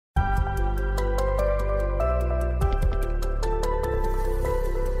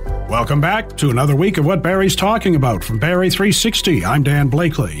Welcome back to another week of What Barrie's Talking About from Barrie 360. I'm Dan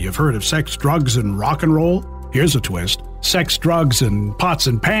Blakely. You've heard of sex, drugs, and rock and roll? Here's a twist. Sex, Drugs, and Pots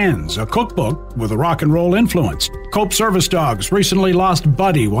and Pans, a cookbook with a rock and roll influence. Cope Service Dogs recently lost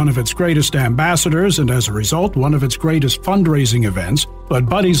Buddy, one of its greatest ambassadors, and as a result, one of its greatest fundraising events. But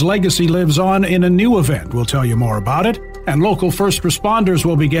Buddy's legacy lives on in a new event. We'll tell you more about it. And local first responders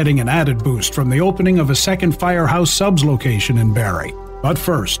will be getting an added boost from the opening of a second Firehouse Subs location in Barrie. But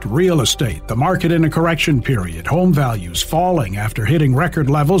first, real estate, the market in a correction period, home values falling after hitting record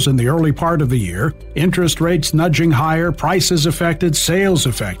levels in the early part of the year, interest rates nudging higher, prices affected, sales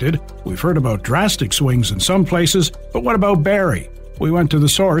affected. We've heard about drastic swings in some places, but what about Barrie? We went to the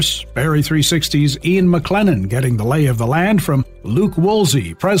source, Barrie 360's Ian McLennan, getting the lay of the land from Luc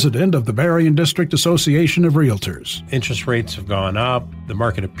Woolsey, president of the Barrie and District Association of Realtors. Interest rates have gone up. The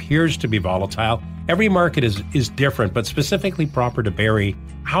market appears to be volatile. Every market is different, but specifically proper to Barrie,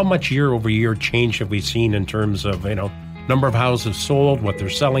 how much year over year change have we seen in terms of, number of houses sold, what they're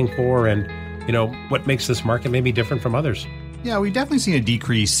selling for, and, what makes this market maybe different from others? Yeah, we've definitely seen a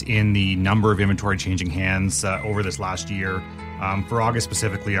decrease in the number of inventory changing hands over this last year. For August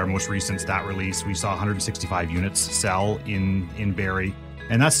specifically, our most recent stat release, we saw 165 units sell in Barrie,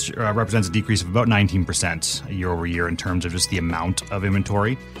 and that represents a decrease of about 19% year over year in terms of just the amount of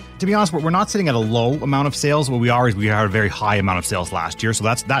inventory. To be honest, we're not sitting at a low amount of sales. What we had a very high amount of sales last year, so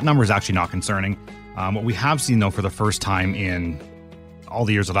that number is actually not concerning. What we have seen, though, for the first time in all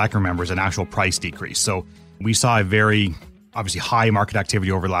the years that I can remember, is an actual price decrease. So we saw a very, obviously, high market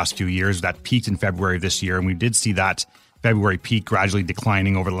activity over the last few years that peaked in February of this year, and we did see that February peak gradually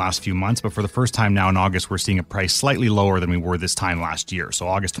declining over the last few months, but for the first time now in August, we're seeing a price slightly lower than we were this time last year. So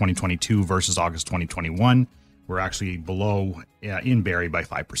August 2022 versus August 2021, we're actually below in Barrie by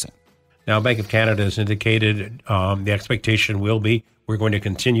 5%. Now, Bank of Canada has indicated the expectation will be we're going to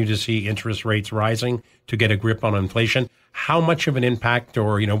continue to see interest rates rising to get a grip on inflation. How much of an impact,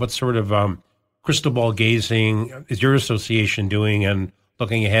 or what sort of crystal ball gazing is your association doing and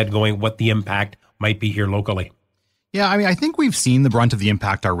looking ahead, going what the impact might be here locally? Yeah, I think we've seen the brunt of the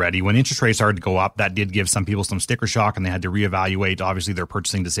impact already. When interest rates started to go up, that did give some people some sticker shock, and they had to reevaluate, obviously, their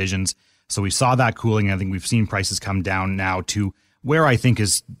purchasing decisions. So we saw that cooling. I think we've seen prices come down now to where I think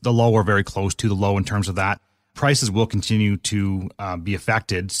is the low or very close to the low in terms of that. Prices will continue to be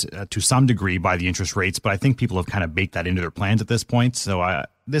affected to some degree by the interest rates, but I think people have kind of baked that into their plans at this point. So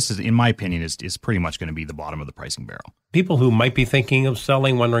this is, in my opinion, is pretty much going to be the bottom of the pricing barrel. People who might be thinking of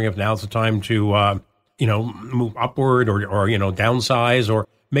selling, wondering if now's the time to move upward or downsize or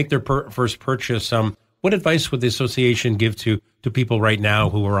make their first purchase. What advice would the association give to people right now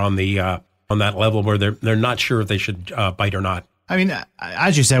who are on that level where they're not sure if they should bite or not? I mean,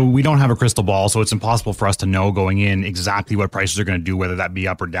 as you said, we don't have a crystal ball, so it's impossible for us to know going in exactly what prices are going to do, whether that be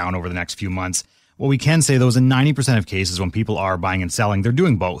up or down over the next few months. What we can say, though, is in 90% of cases when people are buying and selling, they're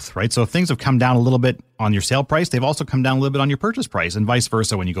doing both, right? So if things have come down a little bit on your sale price, they've also come down a little bit on your purchase price, and vice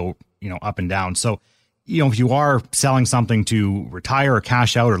versa when you go, up and down. So, if you are selling something to retire or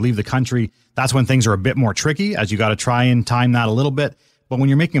cash out or leave the country, that's when things are a bit more tricky, as you got to try and time that a little bit. But when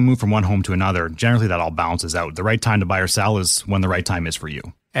you're making a move from one home to another, generally that all balances out. The right time to buy or sell is when the right time is for you.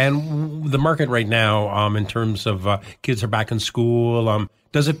 And the market right now, in terms of kids are back in school,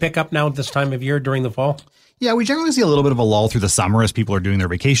 does it pick up now at this time of year during the fall? Yeah, we generally see a little bit of a lull through the summer as people are doing their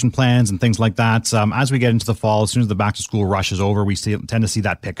vacation plans and things like that. As we get into the fall, as soon as the back to school rush is over, we tend to see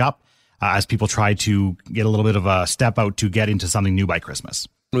that pick up as people try to get a little bit of a step out to get into something new by Christmas.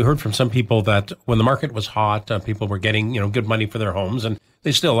 We heard from some people that when the market was hot, people were getting good money for their homes, and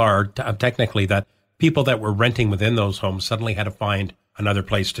they still are technically, that people that were renting within those homes suddenly had to find another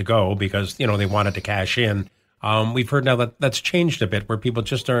place to go because they wanted to cash in. We've heard now that that's changed a bit, where people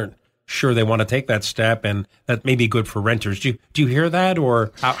just aren't sure they want to take that step, and that may be good for renters. Do you hear that,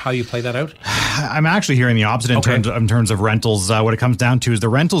 or how you play that out? I'm actually hearing the opposite in terms of rentals. What it comes down to is the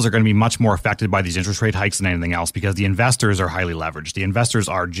rentals are going to be much more affected by these interest rate hikes than anything else, because the investors are highly leveraged. The investors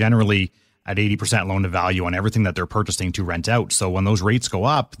are generally at 80% loan to value on everything that they're purchasing to rent out. So when those rates go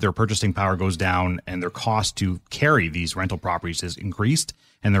up, their purchasing power goes down, and their cost to carry these rental properties is increased,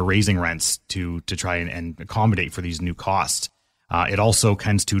 and they're raising rents to try and accommodate for these new costs. It also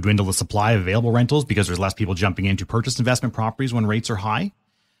tends to dwindle the supply of available rentals because there's less people jumping in to purchase investment properties when rates are high.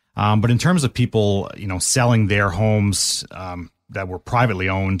 But in terms of people, selling their homes that were privately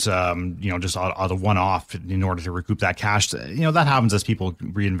owned, just out of one-off in order to recoup that cash, that happens as people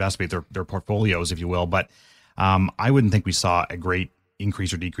reinvestigate their portfolios, if you will. But I wouldn't think we saw a great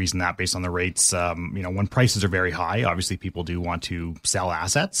increase or decrease in that based on the rates. When prices are very high, obviously people do want to sell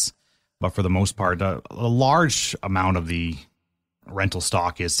assets. But for the most part, a large amount of the rental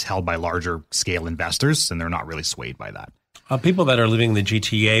stock is held by larger scale investors, and they're not really swayed by that. People that are living in the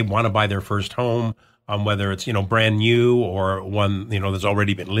GTA want to buy their first home, whether it's, brand new or one, that's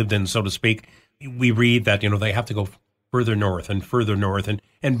already been lived in, so to speak. We read that, they have to go further north, and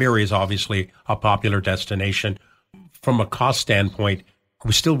Barrie is obviously a popular destination. From a cost standpoint, are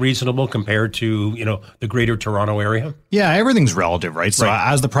we still reasonable compared to, the greater Toronto area? Yeah, everything's relative, right? So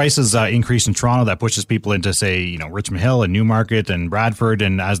as the prices increase in Toronto, that pushes people into, say, Richmond Hill and Newmarket and Bradford.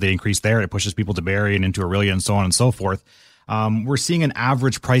 And as they increase there, it pushes people to Barrie and into Orillia and so on and so forth. We're seeing an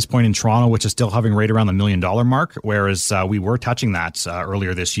average price point in Toronto, which is still hovering right around the $1 million mark, whereas we were touching that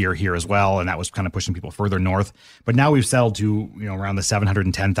earlier this year here as well, and that was kind of pushing people further north. But now we've settled to around the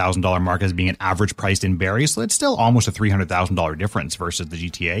 $710,000 mark as being an average price in Barrie, so it's still almost a $300,000 difference versus the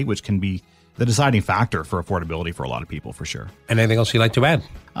GTA, which can be the deciding factor for affordability for a lot of people, for sure. And anything else you'd like to add?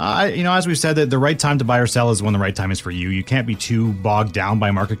 As we've said, that the right time to buy or sell is when the right time is for you. You can't be too bogged down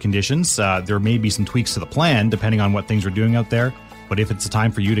by market conditions. There may be some tweaks to the plan depending on what things are doing out there. But if it's a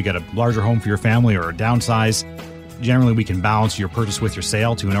time for you to get a larger home for your family or a downsize, generally we can balance your purchase with your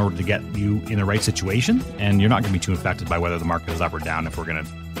sale in order to get you in the right situation. And you're not going to be too affected by whether the market is up or down if we're going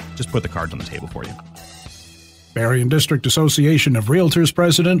to just put the cards on the table for you. Barrie and District Association of Realtors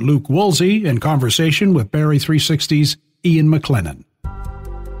President Luc Woolsey in conversation with Barrie 360's Ian McLennan.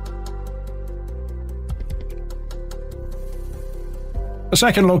 A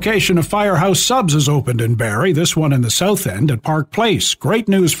second location of Firehouse Subs has opened in Barrie, this one in the South End at Park Place. Great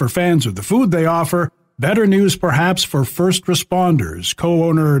news for fans of the food they offer. Better news perhaps for first responders.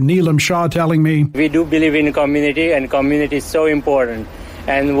 Co-owner Neelam Shah telling me, we do believe in community, and community is so important.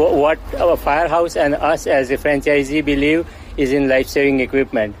 And what our Firehouse and us as a franchisee believe is in life-saving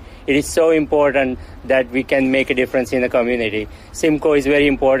equipment. It is so important that we can make a difference in the community. Simcoe is very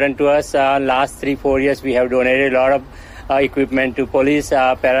important to us. Last 3-4 years, we have donated a lot of equipment to police,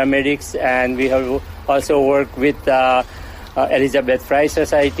 paramedics, and we have also worked with Elizabeth Fry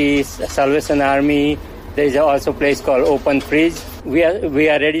Society, Salvation Army. There is also a place called Open Fridge. We are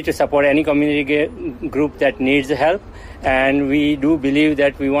ready to support any community group that needs help. And we do believe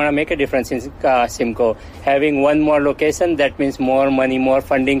that we want to make a difference in Simcoe. Having one more location, that means more money, more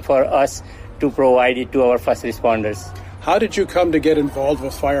funding for us to provide it to our first responders. How did you come to get involved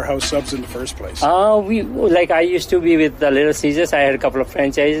with Firehouse Subs in the first place? I used to be with the Little Caesars. I had a couple of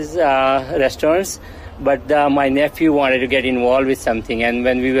franchise restaurants, but my nephew wanted to get involved with something. And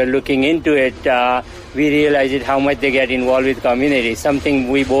when we were looking into it, we realized how much they get involved with community, something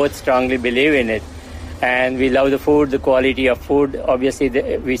we both strongly believe in it. And we love the food, the quality of food. Obviously,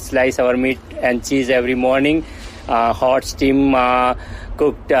 we slice our meat and cheese every morning, hot steam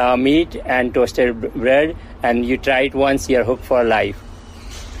cooked meat and toasted bread. And you try it once, you're hooked for life.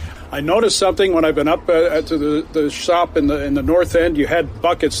 I noticed something when I've been up to the shop in the North End. You had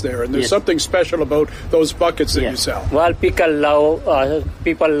buckets there, and there's something special about those buckets that you sell. Well, people love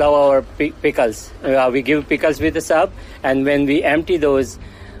our pickles. We give pickles with the sub, and when we empty those,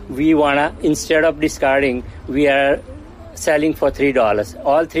 we wanna, instead of discarding, we are selling for $3.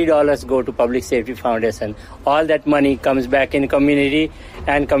 All $3 go to Public Safety Foundation. All that money comes back in community,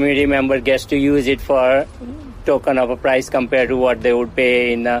 and community member gets to use it for token of a price compared to what they would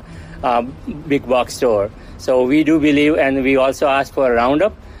pay in a big box store. So we do believe, and we also ask for a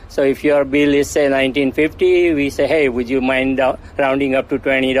roundup. So if your bill is, say, $19.50, we say, hey, would you mind rounding up to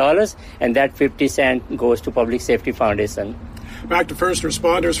 $20? And that 50 cents goes to Public Safety Foundation. Back to first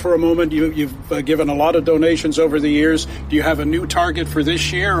responders for a moment. You've given a lot of donations over the years. Do you have a new target for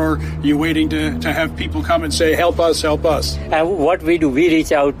this year, or are you waiting to have people come and say, help us, help us? What we do, we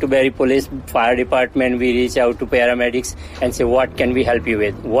reach out to Barrie Police Fire Department, we reach out to paramedics and say, what can we help you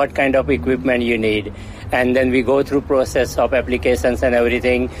with? What kind of equipment you need? And then we go through process of applications and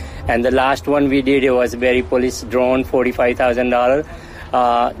everything. And the last one we did, it was Barrie Police drone,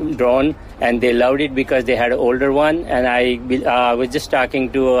 $45,000 drone. And they loved it because they had an older one. And I was just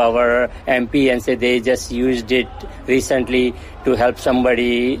talking to our MP and said they just used it recently to help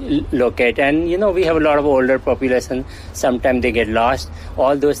somebody locate. And, we have a lot of older population. Sometimes they get lost.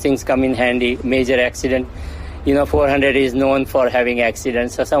 All those things come in handy. Major accident. 400 is known for having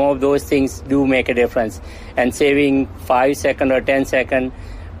accidents. So some of those things do make a difference. And saving 5 seconds or 10 seconds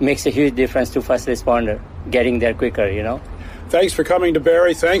makes a huge difference to first responder, getting there quicker, Thanks for coming to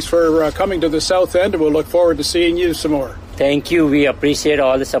Barrie. Thanks for coming to the South End, and we'll look forward to seeing you some more. Thank you. We appreciate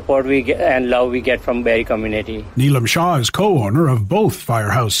all the support we get and love we get from Barrie community. Neelam Shah is co-owner of both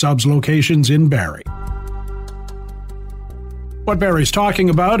Firehouse Subs locations in Barrie. What Barrie's Talking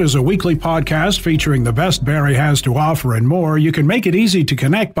About is a weekly podcast featuring the best Barrie has to offer and more. You can make it easy to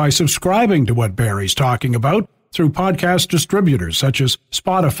connect by subscribing to What Barrie's Talking About through podcast distributors such as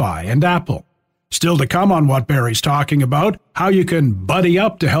Spotify and Apple. Still to come on What Barrie's Talking About, how you can buddy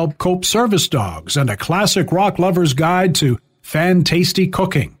up to help cope service dogs, and a classic rock lover's guide to fan-tasty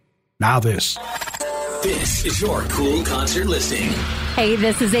cooking. Now this. This is your Cool Concert Listing. Hey,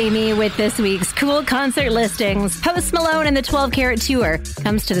 this is Amy with this week's Cool Concert Listings. Post Malone and the 12 Carat Tour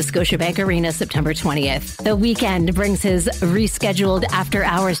comes to the Scotiabank Arena September 20th. The Weeknd brings his rescheduled After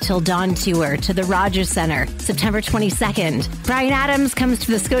Hours Till Dawn tour to the Rogers Centre September 22nd. Bryan Adams comes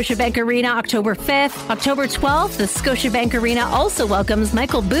to the Scotiabank Arena October 5th. October 12th, the Scotiabank Arena also welcomes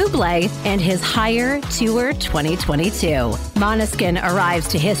Michael Bublé and his Higher Tour 2022. Måneskin arrives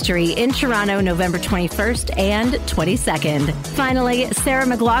to history in Toronto November 21st and 22nd. Finally, Sarah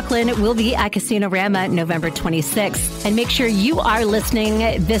McLachlan will be at Casino-Rama November 26th. And make sure you are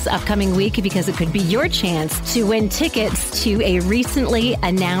listening this upcoming week because it could be your chance to win tickets to a recently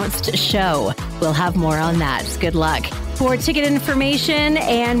announced show. We'll have more on that. Good luck. For ticket information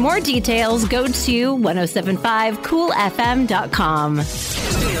and more details, go to 1075coolfm.com.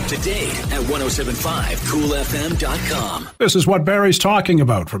 Stay up to date at 1075coolfm.com. This is What Barrie's Talking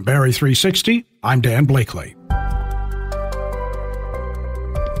About from Barrie 360. I'm Dan Blakely.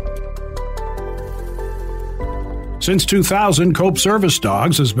 Since 2000, Cope Service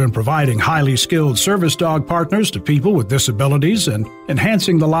Dogs has been providing highly skilled service dog partners to people with disabilities and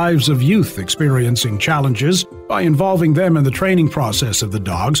enhancing the lives of youth experiencing challenges by involving them in the training process of the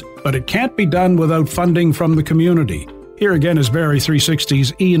dogs, but it can't be done without funding from the community. Here again is Barrie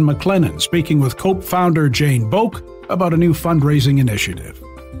 360's Ian McLennan speaking with Cope founder Jane Boak about a new fundraising initiative.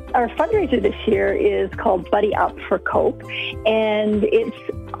 Our fundraiser this year is called Buddy Up for Cope, and it's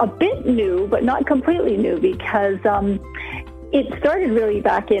a bit new, but not completely new, because it started really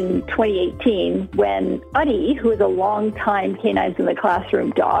back in 2018 when Buddy, who is a long-time Canines in the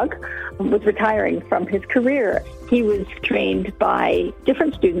Classroom dog, was retiring from his career. He was trained by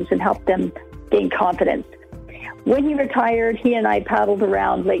different students and helped them gain confidence. When he retired, he and I paddled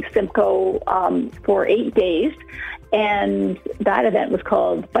around Lake Simcoe for 8 days, and that event was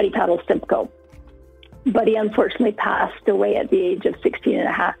called Buddy Paddle Simcoe. Buddy unfortunately passed away at the age of 16 and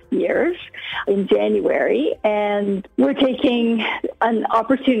a half years in January, and we're taking an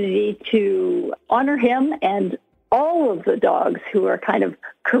opportunity to honor him and all of the dogs who are kind of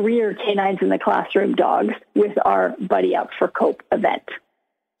career Canines in the Classroom dogs with our Buddy Up for Cope event.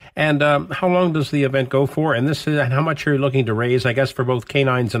 And how long does the event go for? And this is how much you're looking to raise, I guess, for both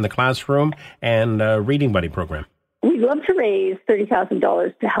Canines in the Classroom and Reading Buddy program? We'd love to raise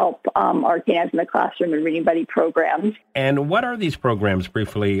 $30,000 to help our Canines in the Classroom and Reading Buddy programs. And what are these programs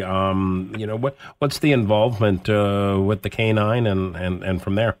briefly? What's the involvement with the canine and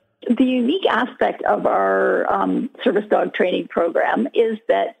from there? The unique aspect of our service dog training program is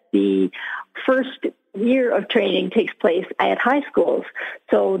that the first year of training takes place at high schools.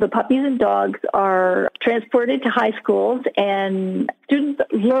 So the puppies and dogs are transported to high schools, and students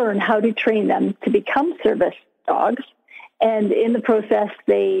learn how to train them to become service dogs. And in the process,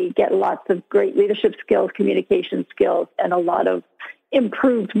 they get lots of great leadership skills, communication skills, and a lot of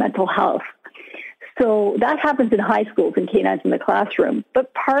improved mental health. So that happens in high schools and Canines in the Classroom.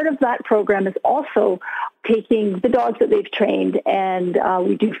 But part of that program is also taking the dogs that they've trained, and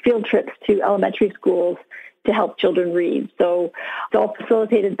we do field trips to elementary schools to help children read. So it's all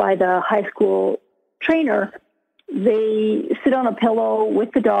facilitated by the high school trainer. They sit on a pillow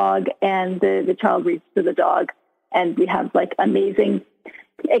with the dog, and the child reads to the dog. And we have amazing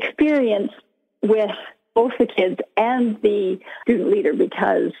experience with both the kids and the student leader,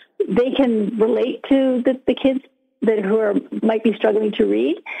 because they can relate to the kids who might be struggling to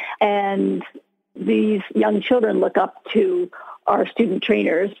read. And these young children look up to our student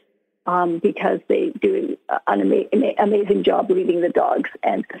trainers because they do an amazing job leading the dogs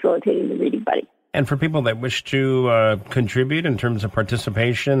and facilitating the Reading Buddy. And for people that wish to contribute in terms of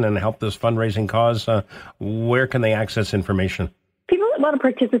participation and help this fundraising cause, where can they access information? People that want to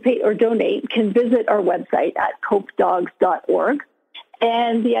participate or donate can visit our website at copedogs.org.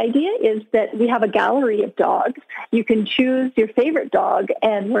 And the idea is that we have a gallery of dogs. You can choose your favorite dog,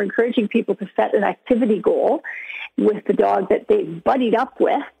 and we're encouraging people to set an activity goal with the dog that they've buddied up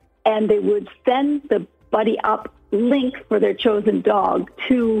with, and they would send the Buddy Up link for their chosen dog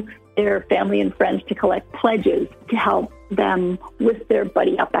to their family and friends to collect pledges to help them with their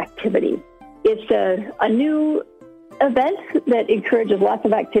Buddy Up activity. It's a new event that encourages lots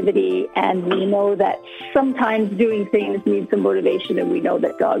of activity, and we know that sometimes doing things needs some motivation, and we know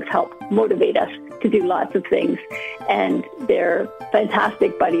that dogs help motivate us to do lots of things, and they're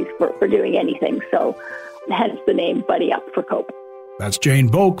fantastic buddies for doing anything. So hence the name Buddy Up for Cope. That's Jane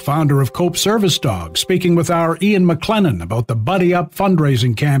Boak, founder of Cope Service Dogs, speaking with our Ian McLennan about the Buddy Up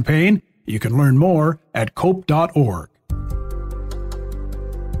fundraising campaign. You can learn more at cope.org.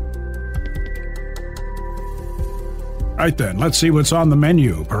 Right then, let's see what's on the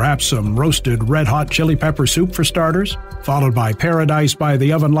menu. Perhaps some roasted red-hot chili pepper soup for starters, followed by Paradise by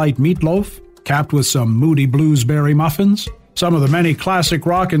the Oven Light meatloaf, capped with some Moody bluesberry muffins. Some of the many classic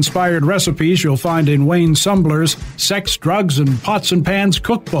rock-inspired recipes you'll find in Wayne Sumbler's Sex, Drugs, and Pots and Pans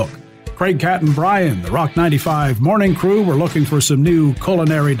cookbook. Craig, Cat, and Brian, the Rock 95 morning crew, were looking for some new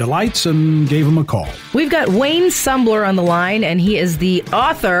culinary delights and gave them a call. We've got Wayne Sumbler on the line, and he is the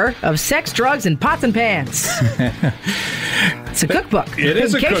author of Sex, Drugs, and Pots and Pans. It's a cookbook. It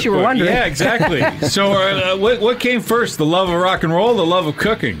is a cookbook. In case you were wondering. Yeah, exactly. So what came first, the love of rock and roll or the love of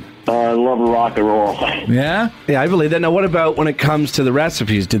cooking? I love rock and roll. Yeah? Yeah, I believe that. Now, what about when it comes to the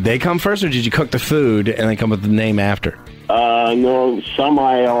recipes? Did they come first, or did you cook the food and then come up with the name after? No, some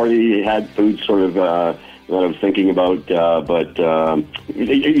I already had food sort of that I was thinking about, but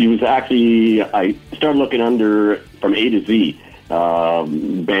it was actually, I started looking from A to Z,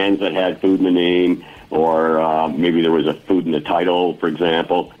 bands that had food in the name, or maybe there was a food in the title, for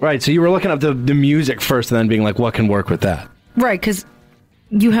example. Right, so you were looking up the music first and then being like, what can work with that? Right, because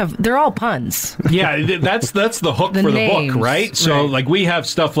they're all puns. Yeah, that's the hook The for names, the book, right? So, like, we have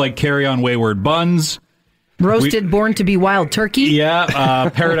stuff like Carry On Wayward Buns. Roasted Born to be Wild Turkey. Yeah,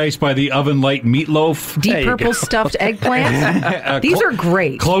 Paradise by the Oven Light meatloaf. Deep Purple Stuffed Eggplant. These are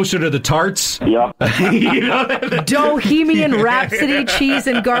great. Closer to the Tarts. Yep. Bohemian Rhapsody cheese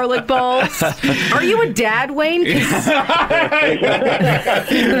and garlic balls. Are you a dad, Wayne? I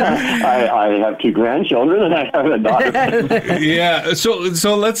have 2 grandchildren and I have a daughter. Yeah, so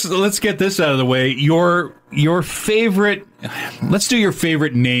let's get this out of the way. Your favorite, let's do your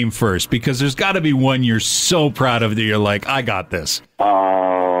favorite name first, because there's got to be one you're so proud of that you're like, I got this.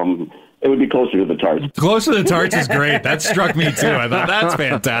 It would be Closer to the Tarts. Closer to the Tarts is great. That struck me too. I thought that's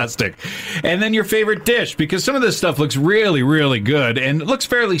fantastic. And then your favorite dish, because some of this stuff looks really, really good, and it looks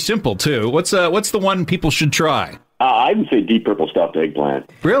fairly simple too. What's the one people should try? I would say Deep Purple Stuffed Eggplant.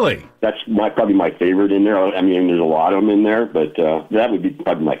 Really? That's probably my favorite in there. I mean, there's a lot of them in there, but that would be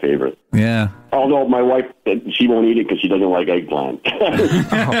probably my favorite. Yeah. Although my wife, she won't eat it because she doesn't like eggplant.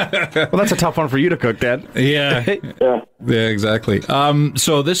 Well, that's a tough one for you to cook, Dad. Yeah. Yeah, exactly.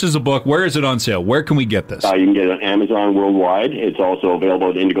 So this is a book. Where is it on sale? Where can we get this? You can get it on Amazon worldwide. It's also available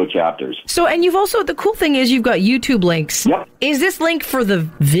at Indigo Chapters. So, and you've also, the cool thing is you've got YouTube links. Yep. Is this link for the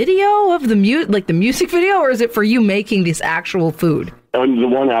video of the music video, or is it for you making this actual food? The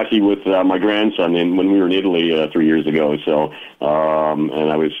one actually with my grandson when we were in Italy 3 years ago. So,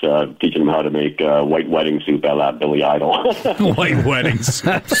 and I was teaching him how to make white wedding soup a la Billy Idol. White weddings.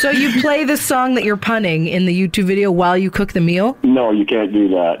 So you play the song that you're punning in the YouTube video while you cook the meal? No, you can't do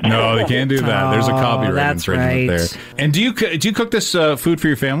that. No, you can't do that. There's a copyright infringement there. And do you cook this food for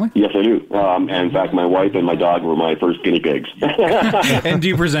your family? Yes, I do. And in fact, my wife and my dog were my first guinea pigs. And do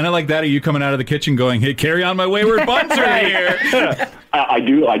you present it like that? Are you coming out of the kitchen going, "Hey, Carry On My Wayward Buns are here"? I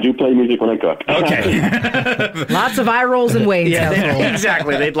do play music when I cook. Okay. Lots of eye rolls and waves. Yeah,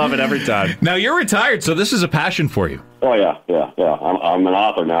 exactly. They'd love it every time. Now, you're retired, so this is a passion for you. Oh, yeah. I'm an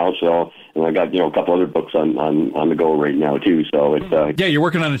author now, so, and I got, a couple other books on the go right now, too. So it's... yeah, you're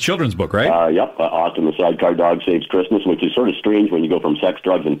working on a children's book, right? Yep. Austin the Sidecar Dog Saves Christmas, which is sort of strange when you go from Sex,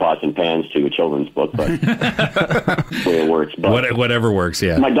 Drugs, and Pots and Pans to a children's book, but the way it works. But whatever works,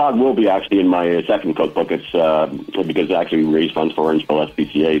 yeah. My dog will be actually in my second cookbook. It's because actually we raise funds for Orangeville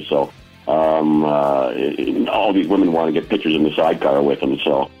SPCA, so... all these women want to get pictures in the sidecar with them,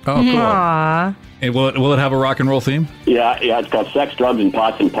 so... Oh, cool. Aww. Will it have a rock and roll theme? Yeah, it's called Sex, Drugs, and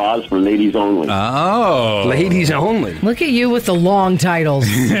Pots and Paws for ladies only. Oh. Ladies only. Look at you with the long titles.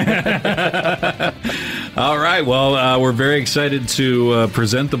 All right, well, we're very excited to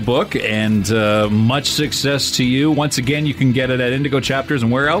present the book, and much success to you. Once again, you can get it at Indigo Chapters,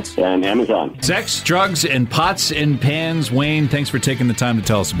 and where else? And Amazon. Sex, Drugs, and Pots and Pans. Wayne, thanks for taking the time to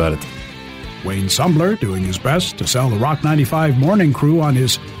tell us about it. Wayne Sumbler doing his best to sell the Rock 95 morning crew on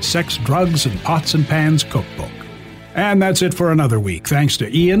his Sex, Drugs, and Pots and Pans cookbook. And that's it for another week. Thanks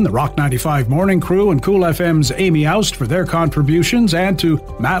to Ian, the Rock 95 morning crew, and Cool FM's Amy Oust for their contributions, and to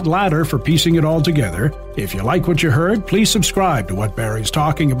Matt Ladder for piecing it all together. If you like what you heard, please subscribe to What Barrie's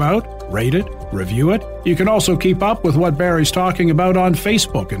Talking About, rate it, review it. You can also keep up with What Barrie's Talking About on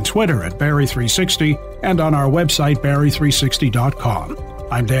Facebook and Twitter at Barrie360, and on our website, Barrie360.com.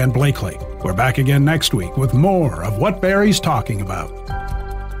 I'm Dan Blakely. We're back again next week with more of What Barrie's Talking About.